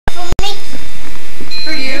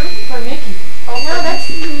For you? For Mickey. Oh, no, that's...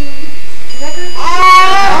 Is that good?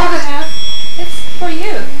 It's for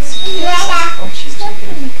you. It's for you. Oh, she's taking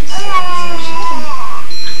it.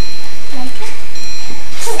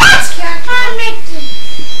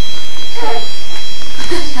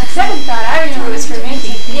 Second thought, I remember it was for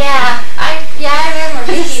Mickey. Yeah, I remember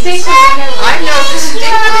Mickey. Distinctly remember. I know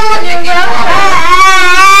distinctly that Mickey wanted.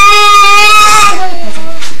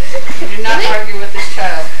 Do not argue with this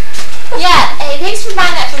child. Yeah, hey, thanks for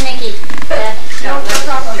buying that for Mickey. No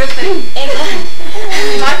problem. Good thing.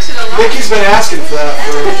 He likes it a lot. Mickey's been asking for that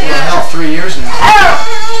for hell 3 years now. Oh!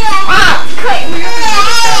 Mom, quick!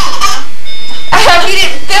 I hope you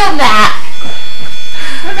didn't film that.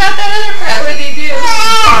 What about that other crap? What did he do?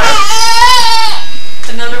 Bark.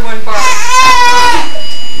 Another one barks.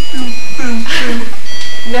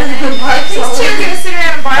 Another one barks. These two are going to sit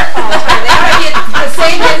around and bark all the time. They ought to get the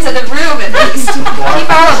same ends of the room at least.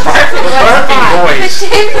 Keep all the barking one Barking spot. boys. It's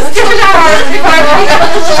too hard.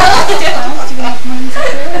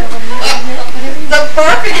 The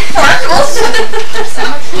barking barkles. You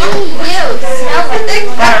smell like They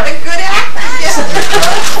got a good actor.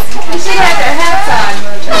 We should have their hats on.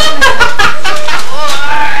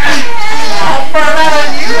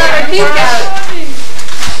 Let her peek out.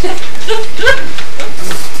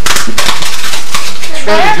 It's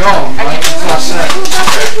ready to go. It's all set.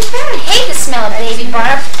 I hate the smell of baby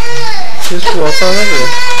barf. Just walk on over.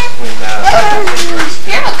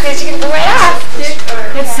 Here, Chris, you can go right off.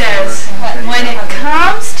 It says, when it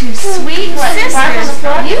comes to sweet sisters,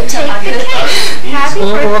 you take the cake. Happy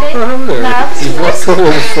Walk birthday, on over there. love, You walked over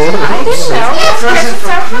before. I didn't know. It's presents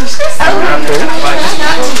are from Kristen.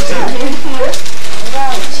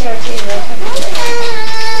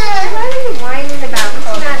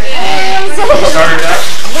 Started up.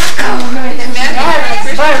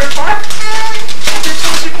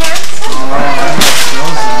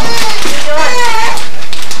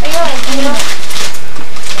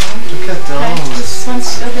 Look at those. Those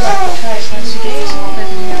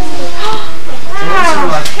are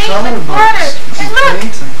like color books. And look,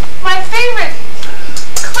 my favorite,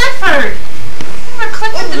 Clifford. Remember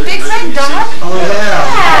Clifford the big red dog? Oh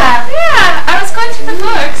yeah. Yeah. I was going through the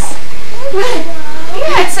books.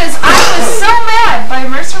 Yeah, it says I Was So Mad by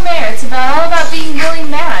Mercer Mayer. It's all about being really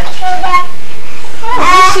mad. Oh,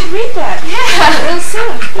 we should read that. Yeah, real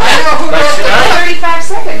soon. I know who wrote that. 35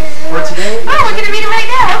 seconds. For today? Oh, we're going to read it right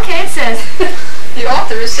now. Okay, it says, The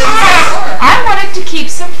author is sitting on I wanted to keep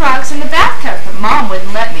some frogs in the bathtub, but Mom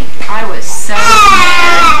wouldn't let me. I was so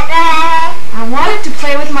mad. I wanted to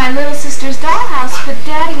play with my little sister's dollhouse, but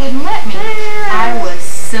Daddy wouldn't let me. I was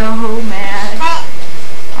so mad.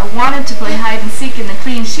 I wanted to play hide and seek in the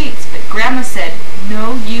clean sheets, but Grandma said,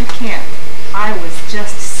 no, you can't. I was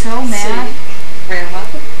just so mad. Grandma.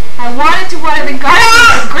 I wanted to water the garden,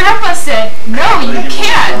 but Grandpa said, no, you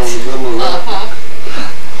can't.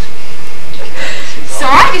 So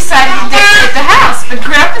I decided to decorate the house, but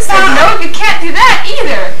Grandpa said, no, you can't do that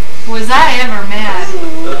either. Was I ever mad?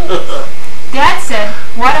 Dad said,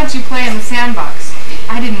 why don't you play in the sandbox?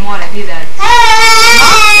 I didn't want to do that. Mom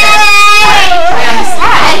said, why don't you play on the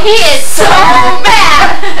slide? And he is so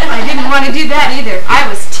mad. I didn't want to do that either. I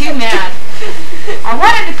was too mad. I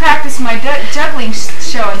wanted to practice my juggling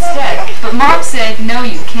show instead, but Mom said, no,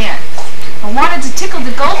 you can't. I wanted to tickle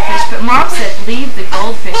the goldfish, but Mom said, leave the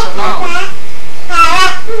goldfish alone.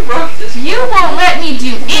 You won't let me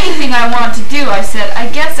do anything I want to do, I said.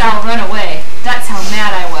 I guess I'll run away. That's how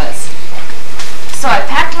mad I was. So I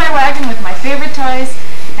packed my wagon with my favorite toys,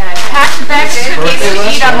 and I packed a bag of cookies to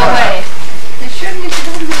eat on the way.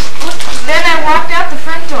 Then I walked out the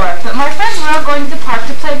front door, but my friends were all going to the park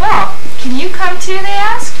to play ball. Can you come too, they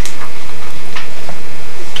asked.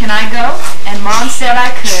 Can I go? And Mom said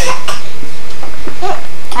I could.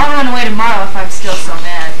 I'll run away tomorrow if I'm still so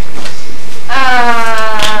mad.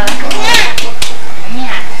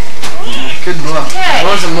 Good book. Okay. There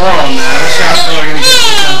was a moral in that. I wish I thought we were going to get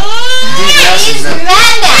some deep message there.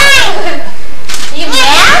 Mad now. You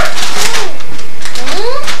mad?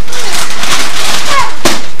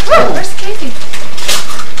 Where's Casey?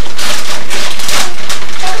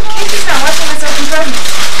 Casey's not watching us open presents.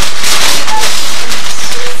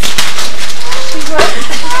 She's watching.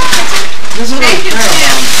 This is really fair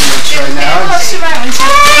Mom too much right now. Well, she might when she's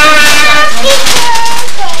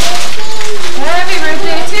Happy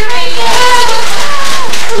birthday to me.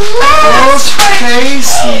 Oh, it's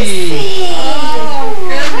Casey. Oh,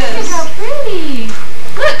 goodness. Look how pretty.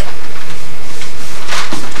 Look.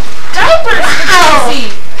 Diapers for Casey.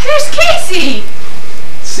 Here's Casey.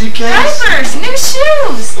 See, Casey? Diapers, new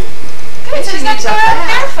shoes. Good, she's not going out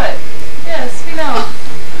barefoot. Yes, we know.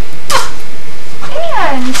 Yeah.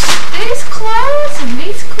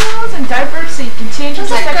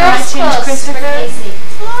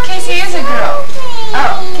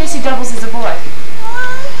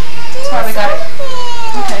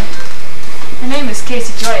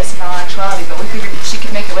 Casey Joyce in all actuality, but we figured she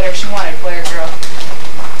could make it whatever she wanted, boy or girl.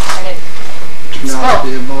 And it... Turned out to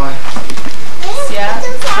be a boy. Yeah,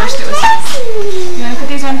 first it was... You want to put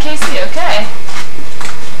these on Casey? Okay.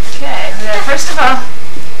 Okay, first of all,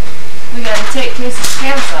 we gotta take Casey's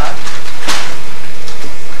pants off.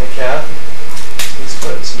 Hey, Kat. Let's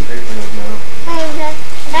put some paper in his mouth.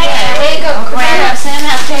 Hey, way to go, Grandma. Sam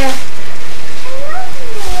out there.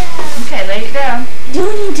 Okay, lay it down. You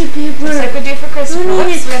need to be Just like we do for Christopher.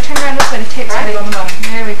 Whoops, we're gonna turn around this way and the tape's gonna go on the bottom.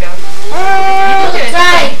 There we go. You can do it.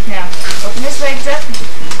 Right. Okay, now, open his legs up.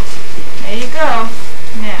 There you go.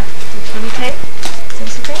 Now, will you tape? Is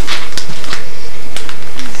this okay?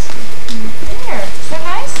 There. Is that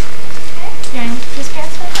nice? Okay. You want his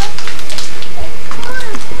pants back on?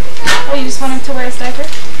 Oh, you just want him to wear his diaper?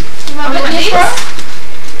 You want these?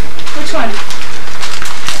 Which one?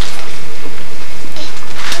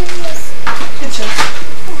 Good choice.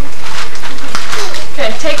 Okay,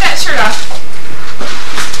 take that shirt off.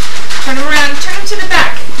 Turn him around, turn him to the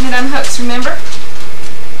back, and it unhooks, remember?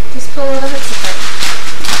 Just pull all the hooks apart.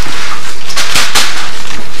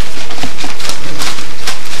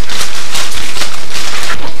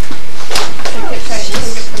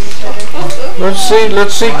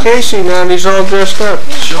 Let's see Casey now, and he's all dressed up.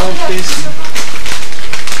 Show him Casey.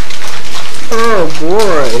 Oh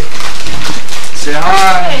boy. Say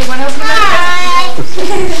hi. Hey, you want to open another present? You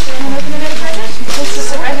want to open another present? Let's just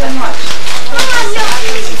sit right there and watch.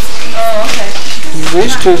 Oh, okay.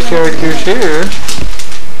 These two characters here.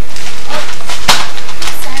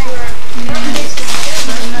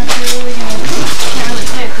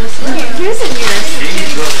 Yours and yours.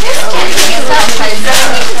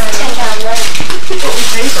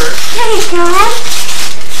 Paper. There you go.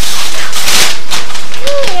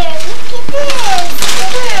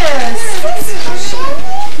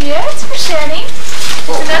 Yeah, it's for Shanny. It's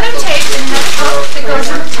another tape and another book that goes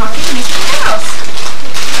in the Talking Mickey Mouse.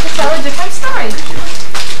 To tell a different story.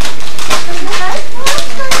 Alright,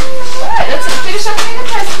 let's just finish opening the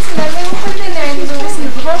presents and then we will put it in there and we'll listen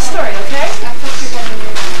to the whole story, okay?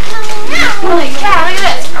 Holy cow, look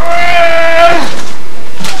at this.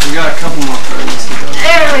 We got a couple more presents to go.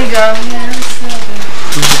 There we go. Yeah, that's so good.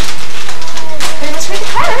 Hey, let's read the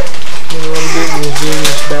card. I'm getting the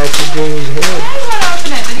genius back to James' head. Yeah, you want to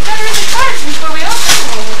open it, but you gotta read the cards before we open it.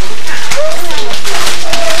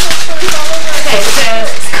 Okay, it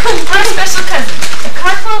says, our special cousin. A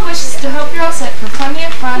card full of wishes to hope you're all set for plenty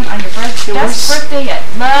of fun on your best birthday yet.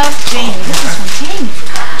 Love, Jamie. This is from Jamie.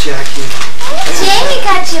 Jackie. Jamie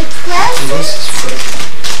got your present. This is for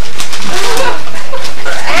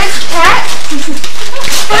And Cat.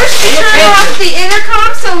 First you turn off the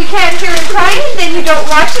intercom so we can't hear him crying, then you don't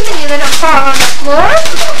watch him and you let him fall on the floor.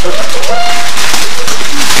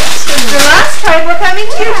 The last time we're coming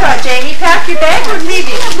to Utah, Jamie. Pack your bag, we're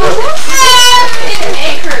leaving.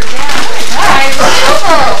 Anchor down. I will.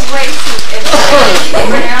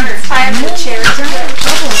 Tie up the chairs.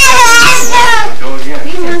 Go again.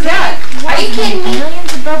 Who's that? Are you kidding me?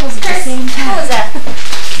 Millions of bubbles at the same What time. was that?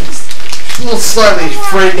 a little slightly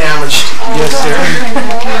freight damaged. Yes, sir.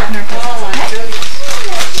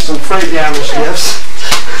 Some freight damage gifts.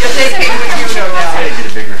 Take it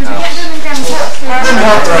a bigger house. Didn't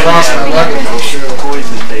help that I lost my luggage, I'm sure. Boys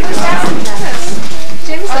that take it out.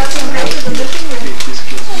 Jim's like to go to the living room.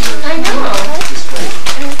 I know.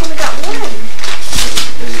 And we only got one.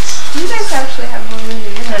 You guys actually have one room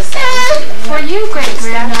in your house. For you, great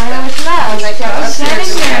grandmother, with love, Shan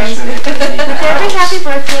and Mary. With every happy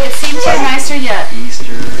birthday, it seems you're nicer yet.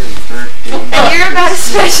 Easter and birthday. And you're about as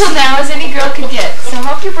special now as any girl could get. So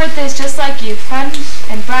hope your birthday is just like you, fun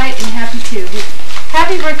and bright and happy too.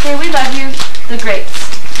 Happy birthday, we love you, the Greats.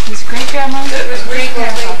 His great grandma. It was great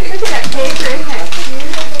grandma. Look at that paper, isn't it?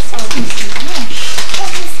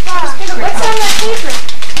 What's on that paper?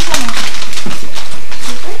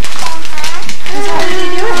 What are they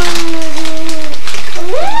doing?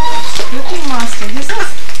 Cookie Monster. Who's this?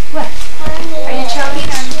 What? Are you choking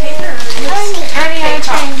on paper? Ernie, I'm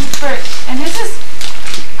trying first. And who's this?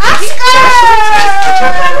 Oscar!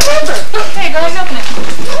 Okay, go ahead and open it.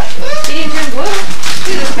 He didn't drink blue.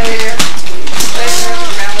 Do this right here.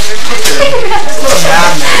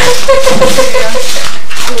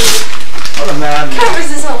 What a madman. Covers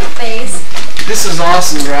his whole face. This is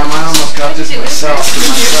awesome, Grandma. I almost got this myself.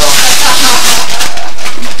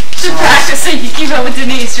 To practice so you keep up with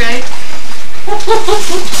Denise, right?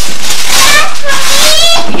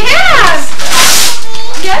 Yes!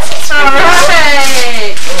 Yes, it's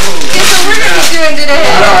alright! Guess what we're going to be doing today?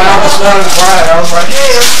 I know, I almost wanted to buy it. I was like,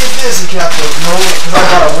 hey, let's get this. And Cat goes, no, because I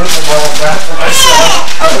got a wiffle ball back for myself.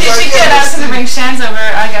 Oh, did you get? I was going to bring Shan's over.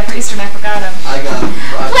 I got for Easter and I forgot him. I got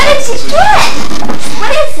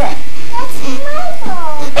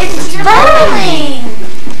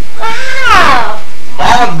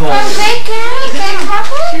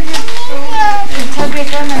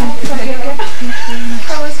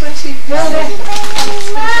That was when she...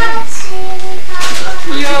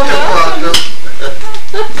 You're welcome.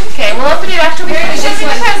 Okay, we'll open it after we finish this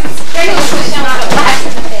one.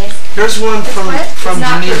 Here's one from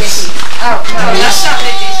Denise. Oh, No, that's not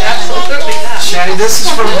Mickey's. Absolutely not. Shanny, this is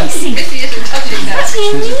from... Mickey isn't touching that.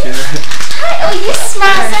 Oh, you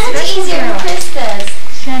smile so much easier than Chris does.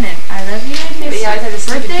 Shannon, I love you. The eyes are the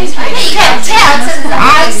Birthday I know you can't tell. It says his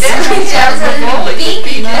eyes. It says his beak.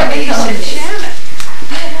 Shannon.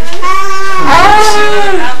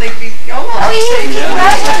 I don't think we almost Oh, you changed can it.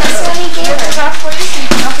 write on this one he gave her. for you so you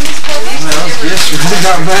can open these presents. Well, yes, you really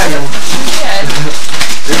got manual.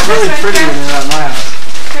 They're really pretty when they're at my house.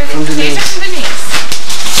 From These are Denise. from Denise.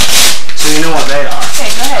 So you know what they are.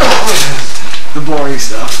 Okay, go ahead. The boring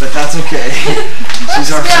stuff, but that's okay. She's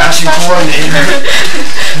our fashion coordinator.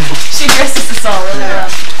 She dresses us all really well.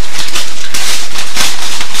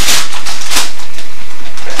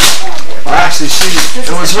 Well, actually,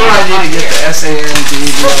 it was her idea to get the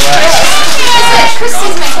SANDVLX. Chris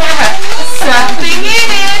sees my camera. Something in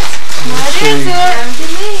it. What is it?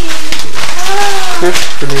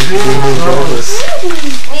 Christopher needs to do his office.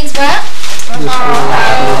 Means what? This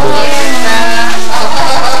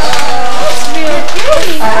Really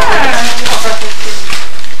pretty, huh?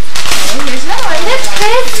 Okay, here's another one. Look,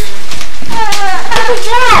 Chris. Look at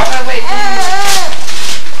that. Oh, wait.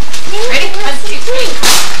 Ready? 1, 2, 3.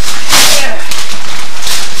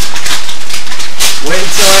 Wait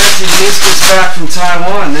until Auntie Denise gets back from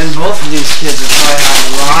Taiwan, then both of these kids will probably have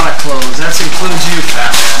a lot of clothes. That includes you,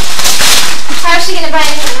 Fat Man. How is she going to buy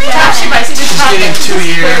anything for Now she buys She's getting 2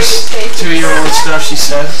 years, 2-year-old stuff, she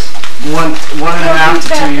said. One and a half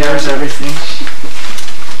to 2 years, everything.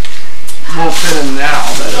 Won't fit him now,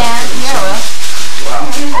 but Yeah. wow.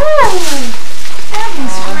 Oh, that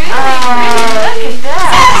is really pretty. Look at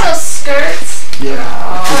that. Those skirts. Yeah.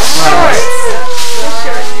 Shorts.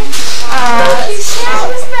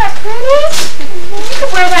 Isn't that pretty? You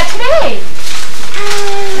could wear that today.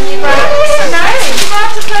 You brought it. So nice. You go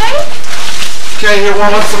out to play? Okay, here one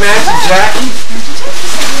from Auntie Jackie.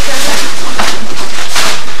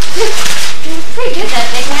 Pretty good that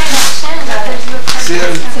big man. Shannon got it. See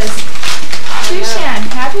them? It says, to Shan,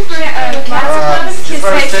 happy birthday with lots of love and kisses.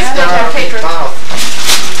 Paper.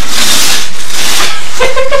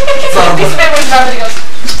 This man was about to go.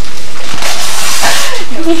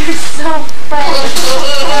 You're so funny.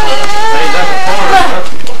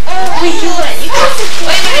 Wait a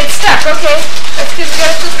minute, it's stuck, okay? That's because we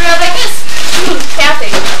gotta flip it around like this.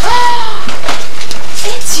 Tapping.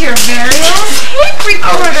 It's your very own tape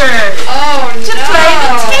recorder. Oh, To play the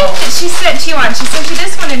tape that she sent you on. She sent you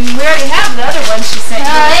this one and we already have the other one she sent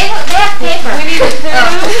you. They have paper. We need a two.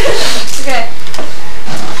 Good.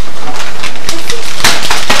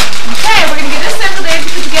 Okay, we're gonna get this sample there to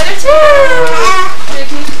put together too.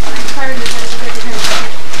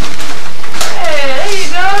 Hey, there you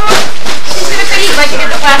go. She's gonna finish like you get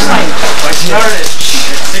the flashlight. I started at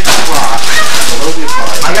 6 o'clock.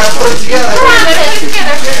 I gotta put it together. Come on, let's put it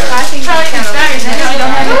together. Probably gonna start it. You don't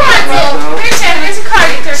have it. Here's Shannon, here's a card.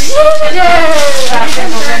 30.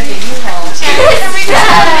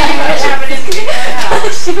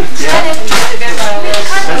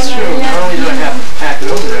 That's true. Not only do I have to pack it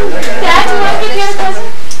over there, Dad, do you want to get the other present?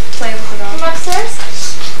 Play with it all. From upstairs?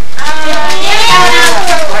 Okay.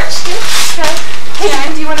 Hey,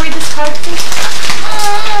 Jen, do you want to read this card, please? It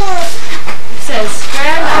says,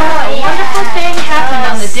 Grandma, a wonderful thing happened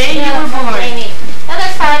on the day you were born. Now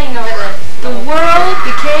they're fighting over The world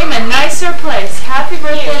became a nicer place. Happy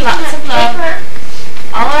birthday, lots of love.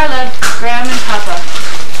 All our love, Graham and Papa.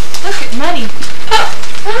 Look at money.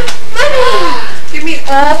 Money! You mean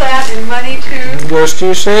all that in money, too? Goes to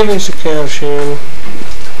your savings account, Shannon.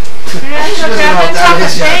 Graham and Papa,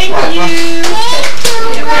 thank you.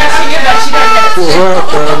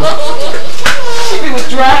 She was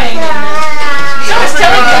drying. I was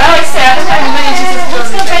telling you, I always say, I don't have any money. She says,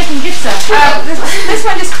 let's go back and get some. This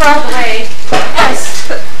one just crawled away.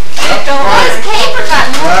 Yes. His paper got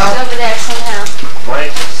moved over there somehow.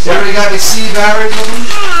 Everybody got any C batteries with them?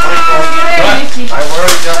 Mickey. I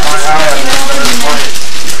already got my eye on this, but it's funny.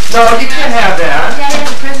 No, you can't have that. Daddy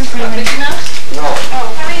has a present for you. Mickey Mouse? No.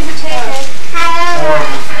 How many does it take?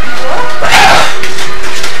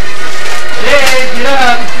 Hey, get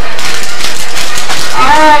up.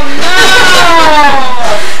 Oh no!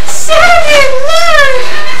 Shannon, look!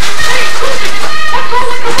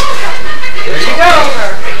 There you go.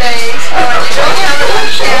 Thanks. Oh, and you don't have it on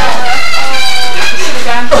camera.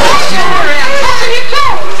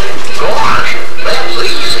 Gosh, that's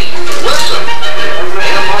easy. Listen.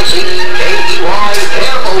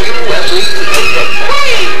 M-I-C-K-E-Y-M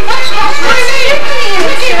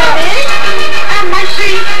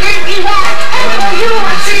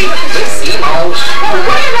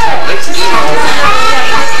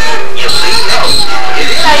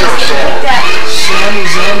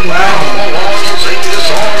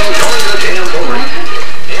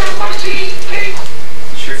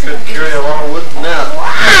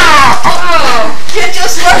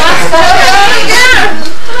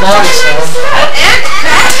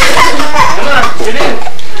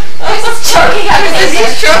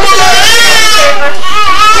He's choking on the table.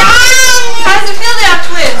 How does it feel to have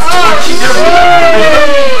twins? Oh, my goodness.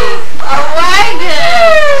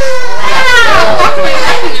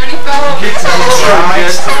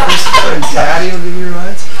 Daddy will give you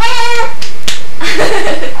rides.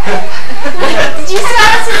 Did you sell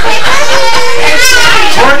us some paper?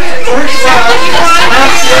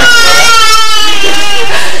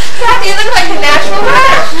 Kathy, you look like a natural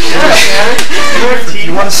bird.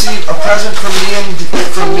 You want to see a present from me and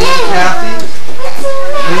Kathy?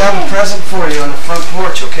 We have a present for you on the front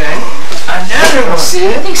porch, okay? I never want to see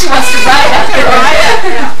it. I think she wants to ride up here.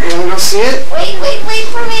 You want to go see it? Wait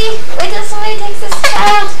for me. Wait till somebody takes this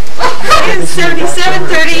child. It's 77,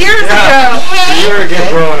 30 years ago. You were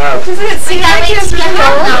getting grown up. See, I can't remember.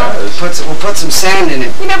 We'll put some sand in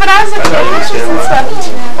it. You know, but I was at the ashes and stuff.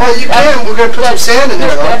 Oh, you can. We're going to put some sand in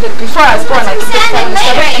there, though. Before I was born, like Sand and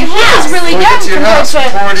later at your he was house. really We'll young get to your compared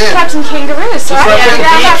house. Pour it to in. Captain Kangaroo, so I like figured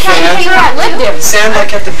at out the how beach, Captain Shan. Kangaroo lived him. Sand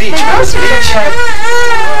like at the beach. They go to the beach.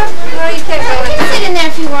 No, you can't go You in can sit in there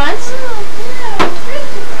if you want.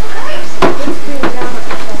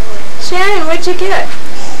 Shannon, what'd you get?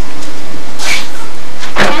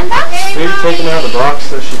 Sandbox? Maybe take him out of the box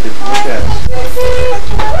so she could look at it. Okay.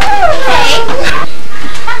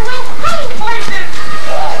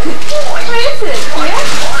 What is it?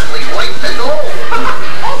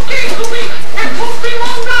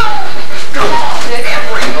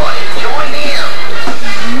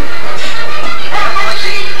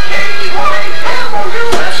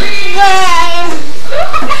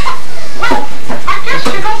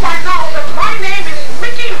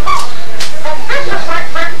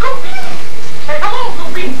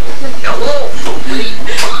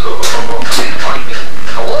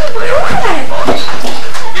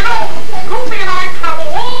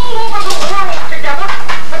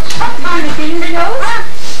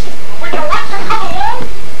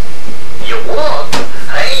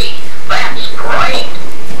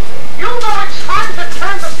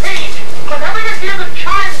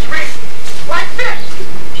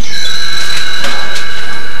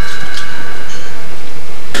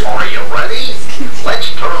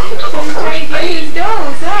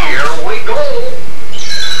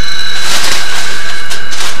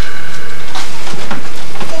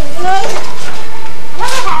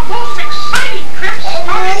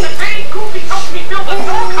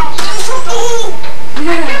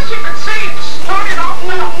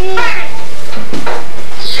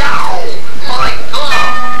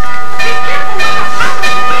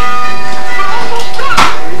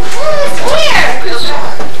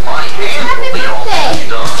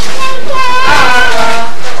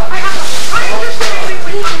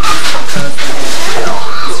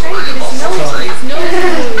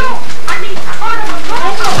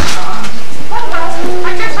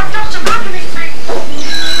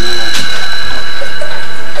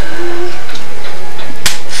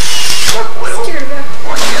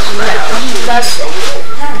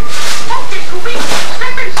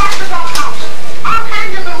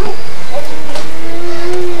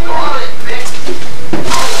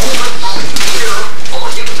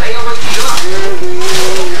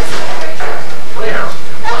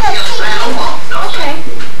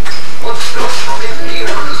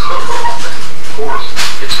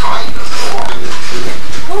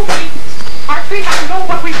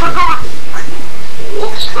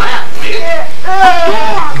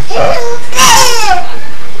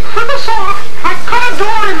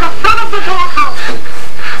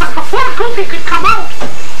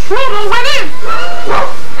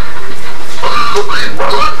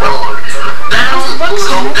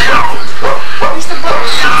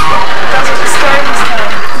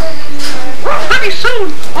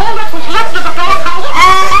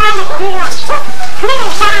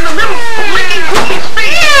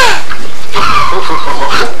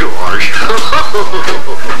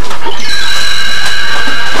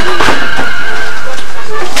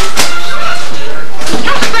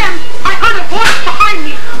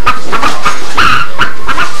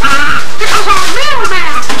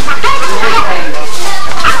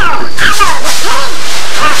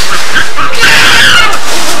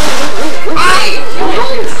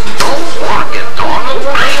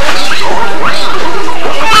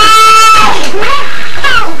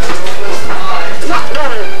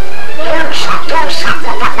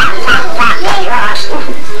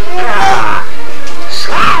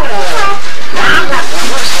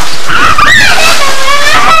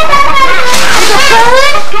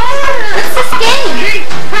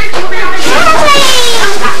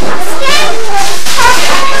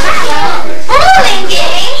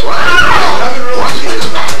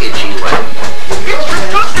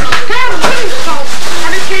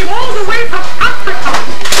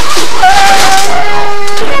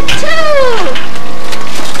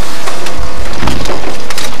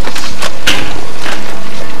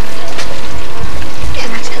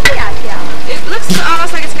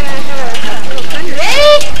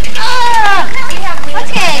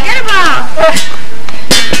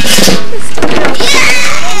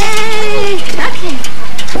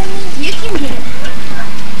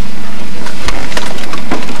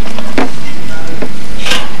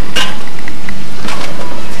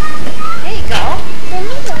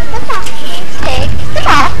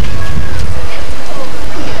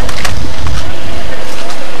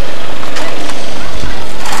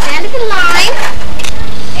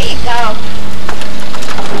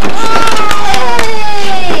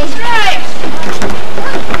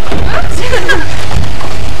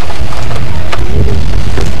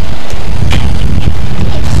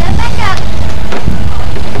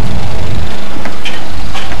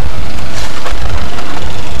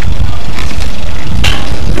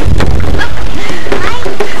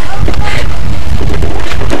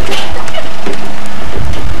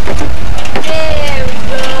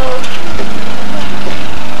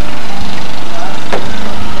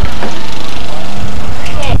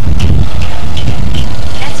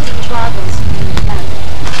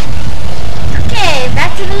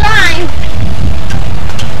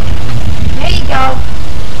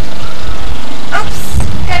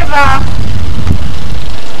 ball.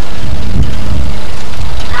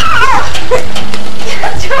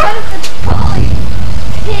 You're trying to pull your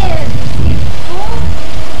pin. You fool.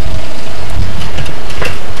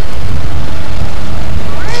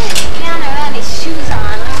 Why is Piano without his shoes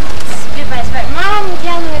on? Spit by spit. Mom,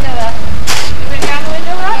 down the window up. You bring down the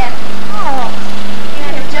window up? Yeah. Oh. You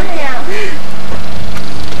gotta jump down. I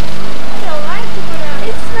don't like to go down.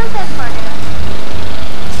 It's not that far down.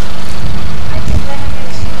 I just let him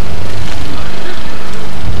get shoes.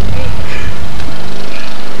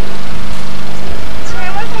 Sorry,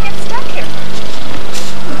 what if I get stuck here?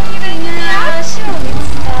 Are you gonna get me out? No, she won't get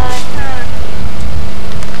stuck, huh?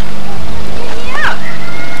 Get me out.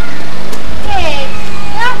 Hey,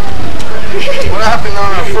 no. What happened on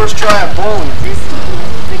our first try at bowling? Just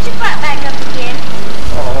put your butt back up again.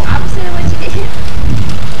 Oh, Opposite of what you did.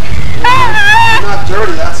 you're not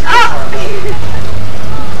dirty. That's a good part. You're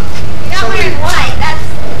not wearing white. That's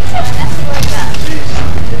the way up. Jeez.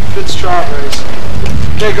 Good strawberries.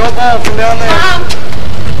 Okay, go bowl from down there. Mom,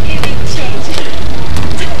 you need to change.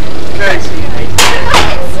 Okay.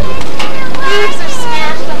 Leaves are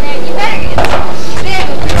smashed on there. You better get down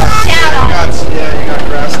on it. You got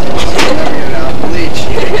grass stains. Get it out. Bleach.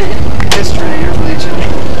 History, you're bleaching.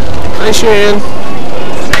 Hi, Shan.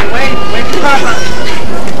 Say, wait up.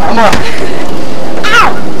 I'm up. Ow!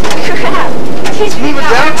 Crap. Let's move it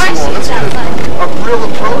down some more. Let's get a real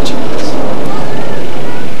approach to this.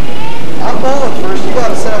 I'm bowling first. You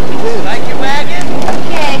gotta set up the pin. Like your wagon?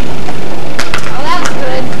 Okay. Oh, that was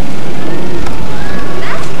good.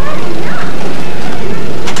 That's fun enough.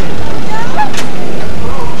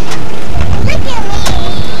 Look at me.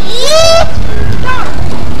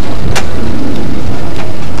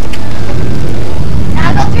 Now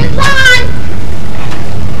go through the line.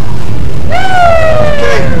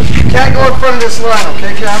 Okay. You can't go in front of this line,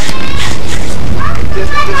 okay, Cap? This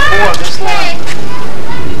board, this line.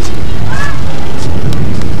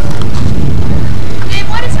 Babe,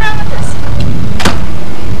 what is wrong with this?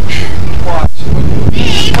 Watch.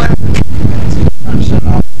 Shut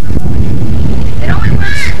off. It only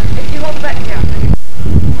works if you hold the button down.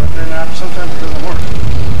 But then sometimes it doesn't work.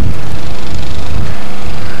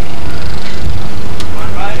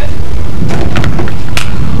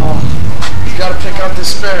 Oh, he's got to pick up this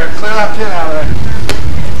spare. Clear that pin out of there.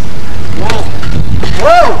 Whoa.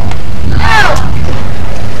 Whoa!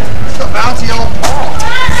 It's a bouncy old ball.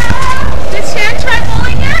 Did Shan try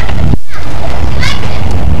bowling yet?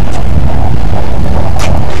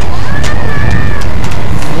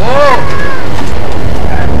 Whoa!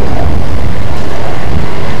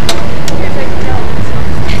 Here's like no.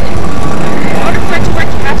 In order for it to work,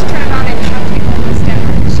 you have to turn it on and you have to hold this down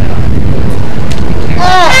and shut off.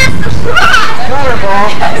 Oh! Got her, ball.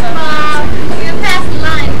 Mom, you're past the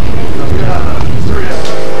line.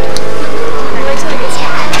 Wait till it gets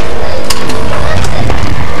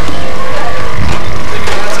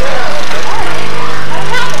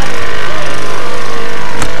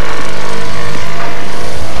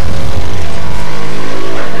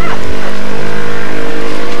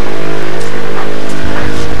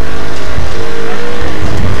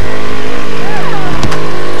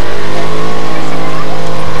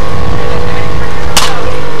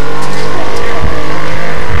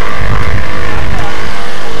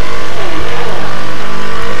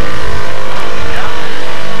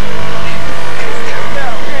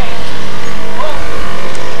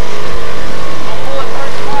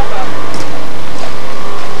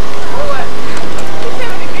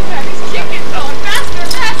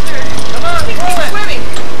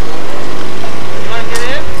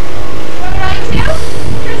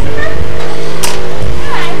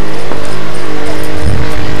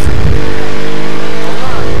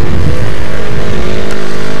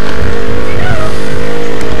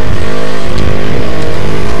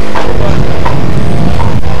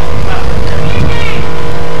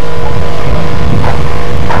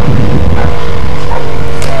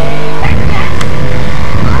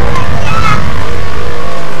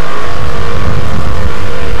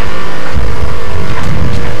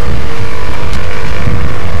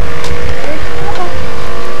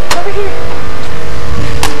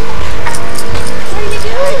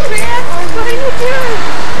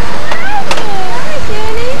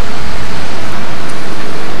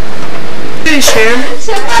Shan.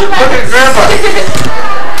 Look at Grandpa.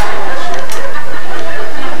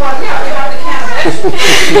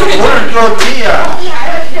 What a tortilla.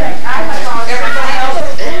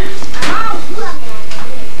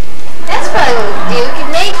 That's probably what we do. We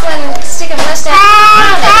could make one, stick a mustache on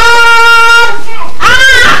it.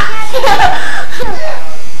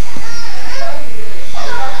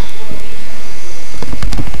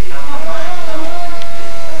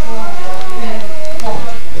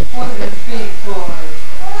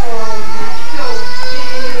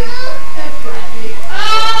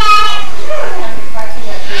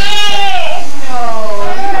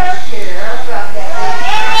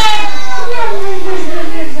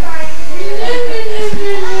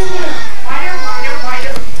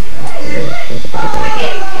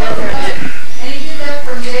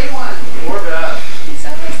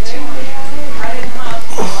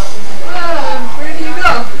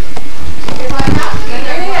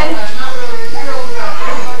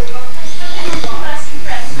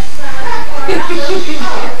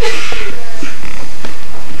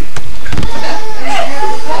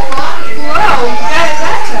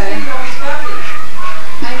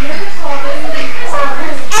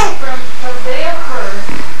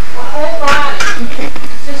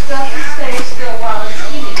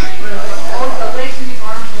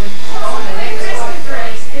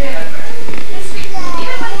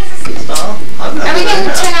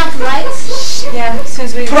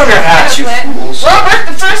 Put on your hats, you fools. Well, it worked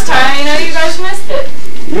the first time. You know, you guys missed it.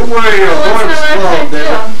 You wear your alarm skull,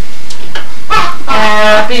 David.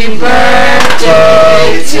 Happy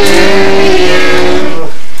birthday to you.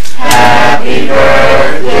 Happy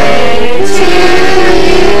birthday to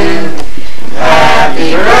you.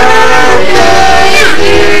 Happy birthday,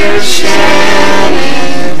 dear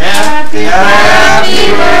Shannon. Happy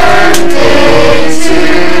birthday to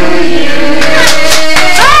you.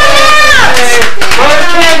 Put the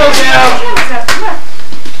candles out.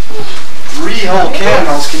 3 whole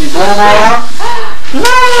candles. Can you blow them all out?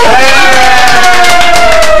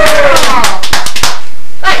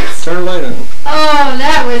 Turn the light on. Oh,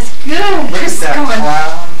 that was good. Look at that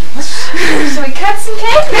clown. So we cut some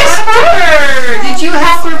cake. Miss Pepper, did you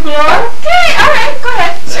help her blow? Okay, all right, go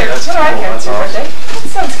ahead. Sure. that's What do I cool, care? It's that's your awesome. birthday.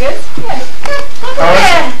 That sounds good. Yeah.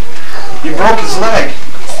 Yeah. You broke his leg.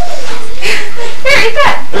 Here, eat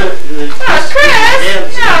that. Oh,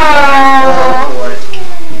 Chris. No.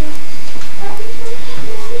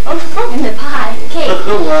 In the pie, cake.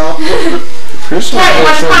 Well, Chris Yeah, you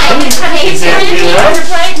want a pie? It's funny. It's here in the cake. You're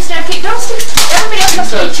playing instead of cake. Don't stick. Everybody else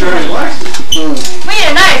must eat. We need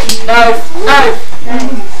a knife. Knife.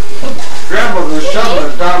 grandmother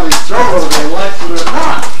shoving it down his throat whether they like it or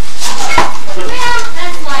not. Well,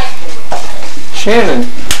 that's like. Shannon,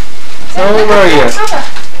 how old are you?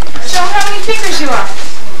 Show how many fingers you are.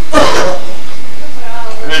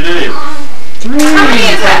 Hey, Dave. 3. How many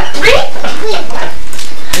is that? 3?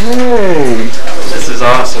 Hey, This is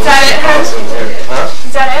awesome. Is that it, hun? Awesome. Huh?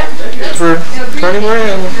 Is that it? for turning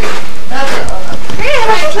around. Hey,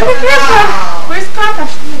 look at Grandpa. Where's Papa?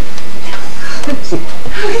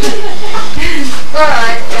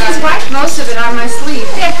 He's wiped most of it on my sleeve.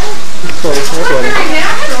 Yeah. Okay, okay.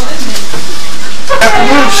 Have to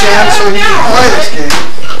move, Shan, so you can play this game.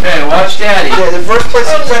 Hey, watch Daddy. Yeah, the first place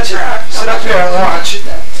you touch it, sit up here and watch.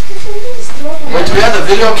 Wait, do we have the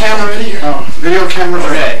video camera ready? Oh, video camera's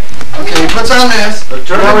ready. Okay. Okay, he puts on this. Now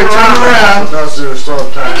we turn around. Yeah,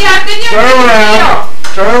 I've been Turn around.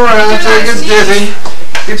 Turn around until he gets dizzy.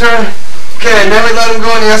 You turn. Okay, and then we let him go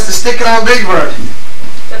and he has to stick it on Big Bird.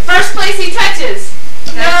 The first place he touches.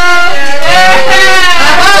 No.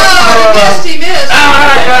 He missed.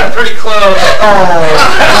 Ah, I got it pretty close.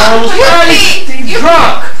 You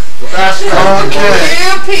Drunk. That's Okay.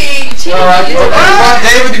 You peach. You want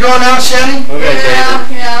David to go now, Shanny? Okay,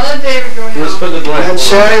 David. Yeah, let David go Let's put the And blanket.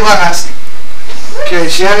 Shanny last. Okay,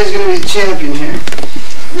 Shanny's gonna be the champion here.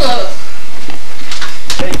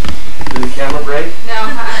 Did the camera break? No.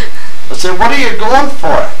 I said, what are you going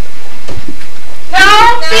for? No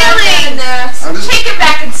feeling. I'm just, Take it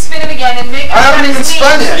back and spin it again and make it. I haven't even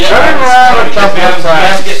spun it. Turn around a couple of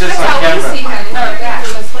times. Get this That's on how we camera. see honey. Oh, yeah.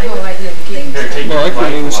 Here, take Well, I your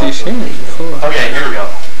couldn't even see blindfold Shannon before. off. Okay, here we go.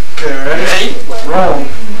 Okay, ready? Ready? Roll.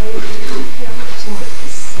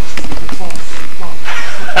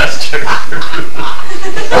 That's true.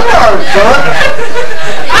 Come on, Doug.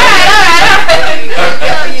 Alright.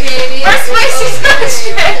 First place he's not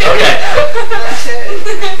straight. Okay.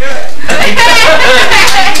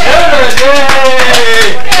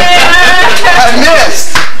 I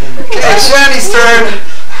missed. Okay, Shanny's turn.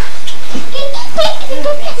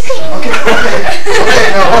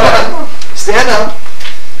 Okay, now hold on. Stand up.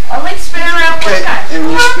 Only spin around one Okay, time.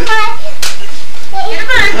 and you spin. Get a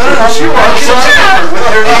bird. No, she walks on with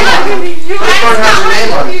her name on it. This bird has her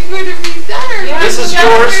name on it. This is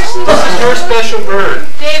yours. This is your special bird.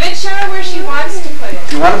 David, show her where she wants to put it.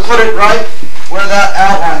 You want to put it right where that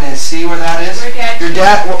outline is. See where that is? Where Dad- Your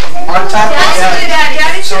dad, on top of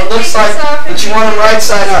that. So it looks like, but you want it right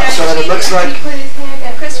side up so that it looks like.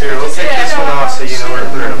 Here, we'll take this one off so you know where to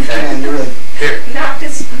put it, okay? Man, you're really. Here. Knock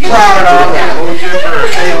this. Plow it on there. Hold your bird.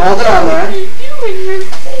 Okay, hold it on there.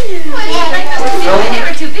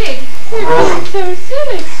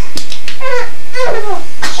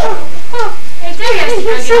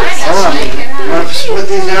 Want to split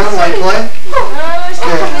these down like play?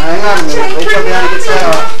 Okay, hang on a minute. Wait till Daddy gets that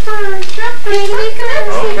off.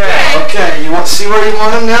 Okay, you want to see where you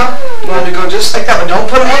want them now? You want them to go just like that, but don't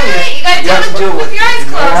put them on yet. You gotta do it with your eyes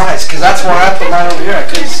your closed. eyes, because that's where I put mine over here. I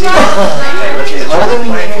couldn't see it. Okay, hold them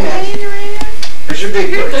in your hand. Here's your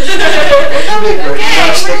big bird. Here's your big bird. You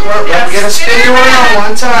gotta stick around. Get a spin you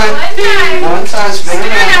around one time. One time, spin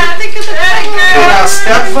around. Okay, now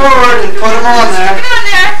step forward and put them on there.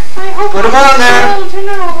 Put them on there.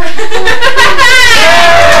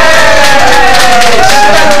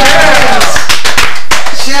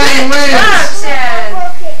 Shan wins.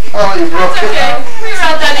 Oh, you broke it.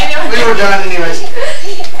 We were done anyways.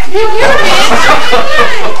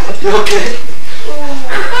 You okay?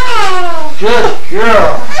 Good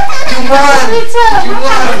girl. You won. You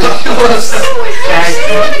won.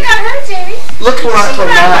 Look where I put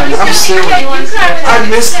mine. I'm silly. I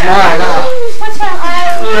missed mine.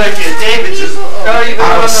 Look at David just. Oh, you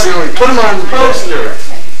I was silly. Put them on the poster.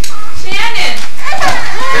 Shannon.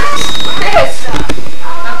 Chris.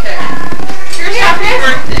 Okay. Here's happy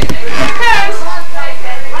birthday. Here comes.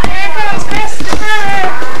 Here comes Christopher.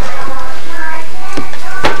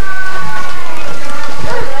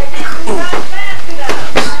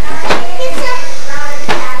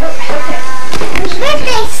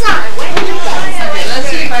 Okay, let's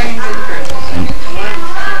see if I can do the birthday.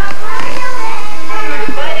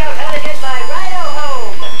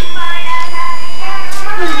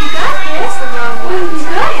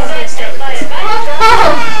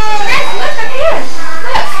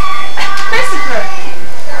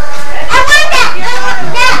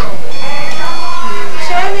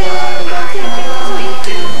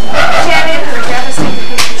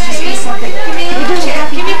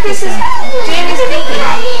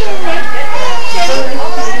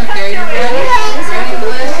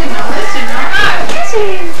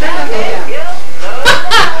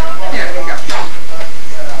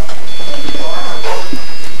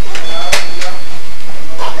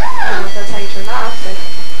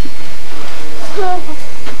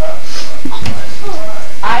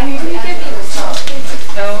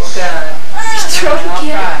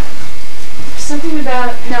 Something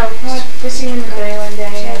about, no, we went fishing in the bay one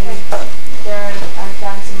day and there I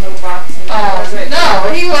found some little box and No,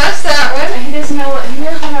 he wants that one. he doesn't know what, he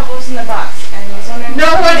never found out what was in the box and he was wondering. No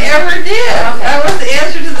one ever did. That was the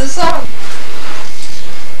answer to the song.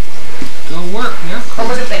 Good work, yeah. Oh,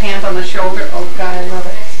 look at the hand on the shoulder. Oh, God, I love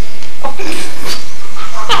it.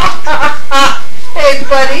 Hey,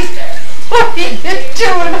 buddy. What are you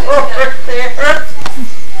doing over there?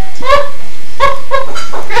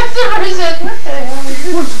 Christopher said, what the hell are you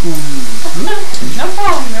doing? No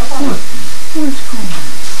problem, no problem.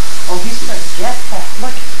 Oh, he's going to get that.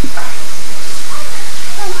 Look.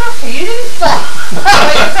 Okay, you didn't fall. Oh,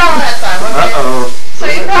 you fell that time. Okay. Uh-oh. So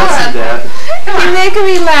you fell that time. You're making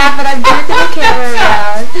me laugh, and I'm jerking the camera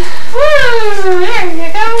around. Woo! There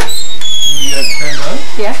you go. You got turned on?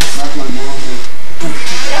 Yeah. Like my mom did.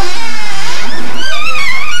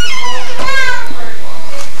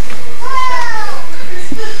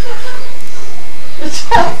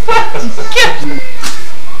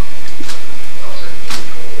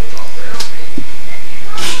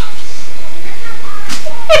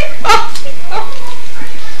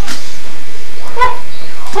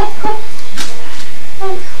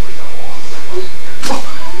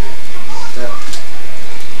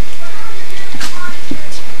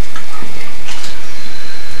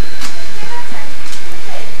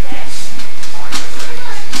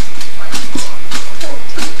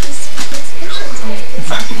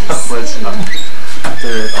 Was up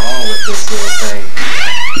there at all with this little thing.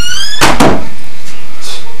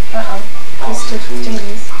 This took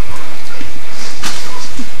Jamie's.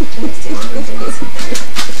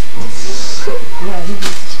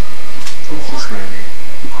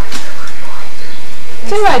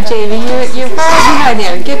 Come on, Jamie, you're far behind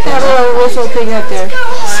there. Get that little whistle thing up there.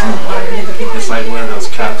 It's like one of those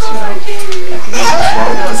cups, you know.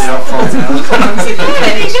 They don't fall down.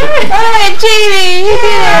 Alright, Jamie, you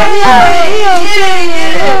did it. Yeah,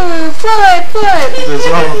 Jamie. Float.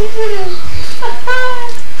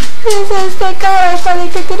 This is the car. I finally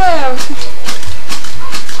picked it up.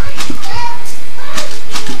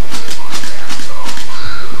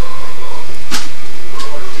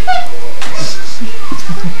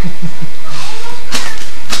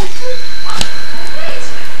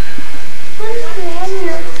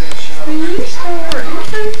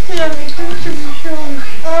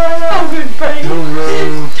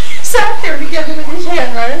 Sat there together with his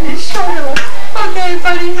hand right on his shoulder. Okay,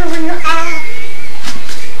 buddy, over here.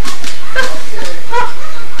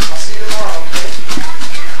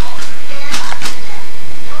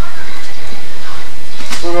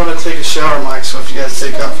 we're going to take a shower, Mike, so if you guys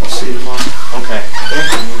take off, we'll see you tomorrow. Okay.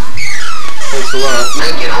 Thanks a lot.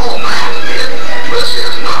 Make it home, this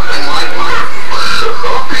is nothing like mine.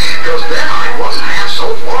 Because then I wouldn't have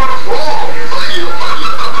so far to fall.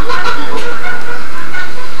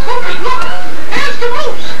 Look, there's the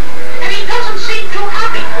moose, and he doesn't seem too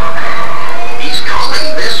happy. He's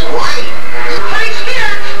coming this way. But he's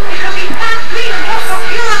scared because he passed me in just a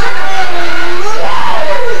few minutes.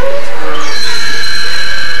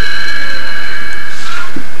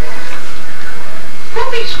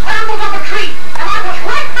 Ruby scrambled up a tree, and I was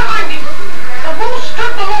right behind him. The moose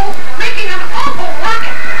stood below, making an awful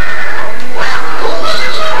racket. Well, moose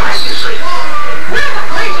is crazy. We're the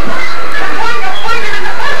crazy ones. We're trying to find him in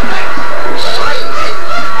the first place. Say, Nick,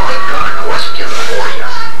 I've got a question for you.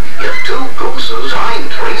 If two gooses ain't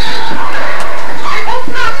traces on it. I hope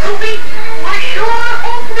not, Ruby. I sure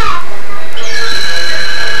hope not.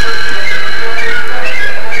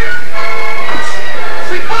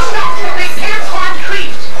 We found out that they can't climb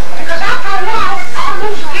trees, because after a while, our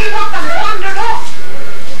moose gave up and wandered off.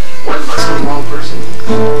 When was the wrong person?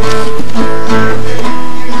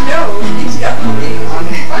 No, he's got me on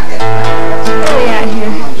his bucket. Oh yeah,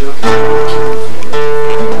 here. I'm joking.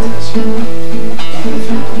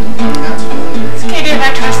 It's okay, dude.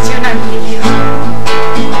 I trust you and I believe you.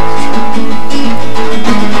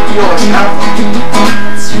 You always have one.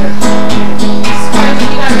 Sorry, but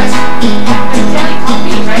you gotta rest. Daddy called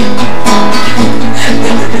me, right?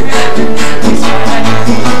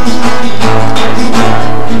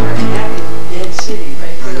 Dead city,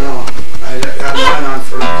 right? I know. I had mine on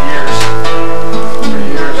for years. For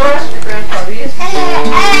years. Your grandfather is.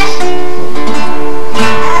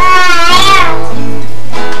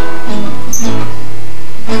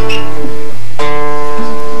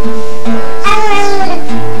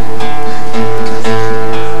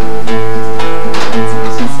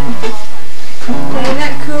 And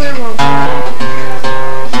that cooler won't.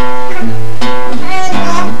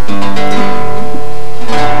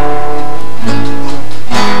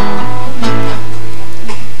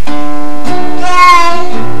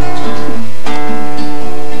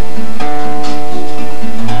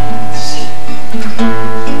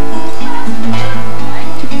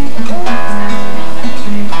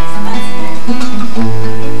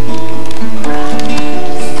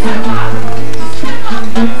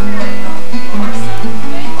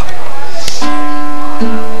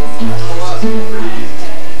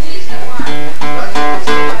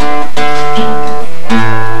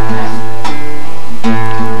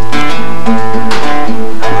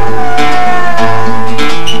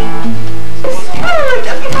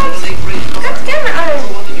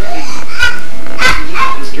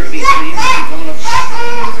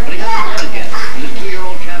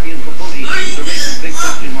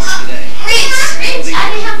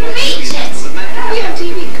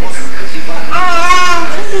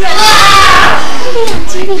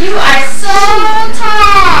 You are so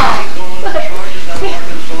tall.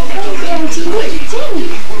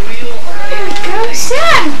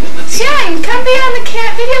 Shan, come be on the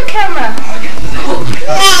video camera.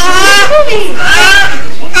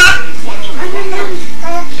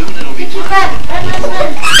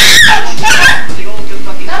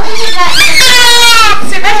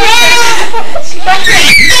 Sit back here. Sit back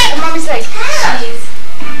here. And mommy's like,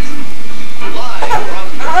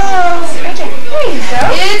 there you go.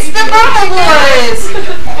 It's the Bubble Boys.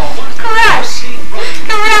 Crash.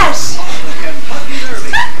 Crash.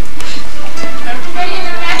 Everybody in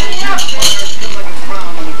their matching outfits.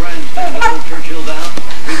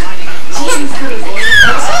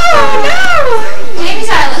 Oh no! Jamie's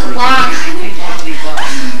got a little long.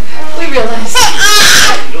 We realized.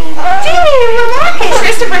 Jamie, you're walking.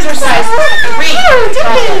 Christopher's her size. Great.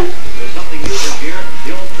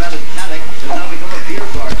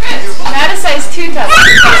 Not a size 2 toddler.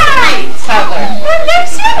 Size 3 toddler. Oh,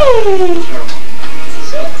 there's Jamie.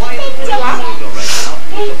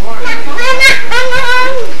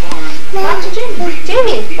 Watch Jamie.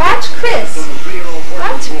 Jamie, watch Chris.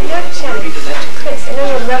 Watch Shannon. Chris, I know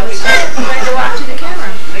you're really shy. I'm going to watch the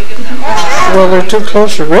camera. Well, they're too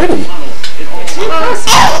close already. Too close.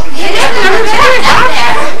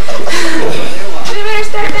 You better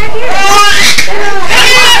start back here.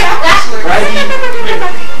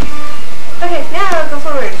 Okay, now go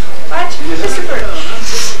forward. Watch Christopher.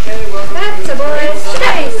 That's a boy.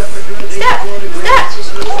 Nice. Step. Step. Watch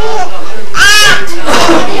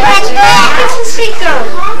Chris's feet go.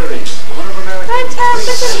 Watch how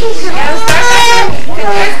Chris's feet go. Now start back.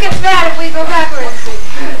 Chris gets mad if we go backwards.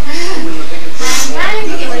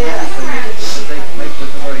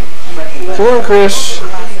 Come on, Chris.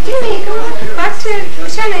 Jimmy, go back to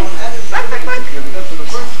Shan.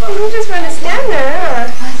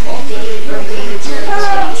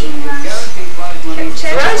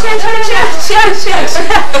 Shan,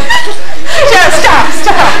 stop. Shan,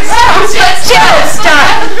 stop.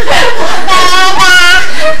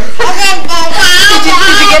 Did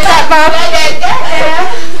you get that, Bob?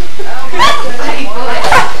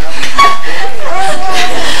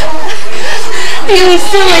 You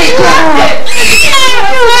silly girl.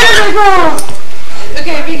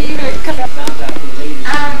 Okay, Vicky, you gonna come back.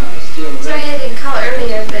 So I didn't call earlier.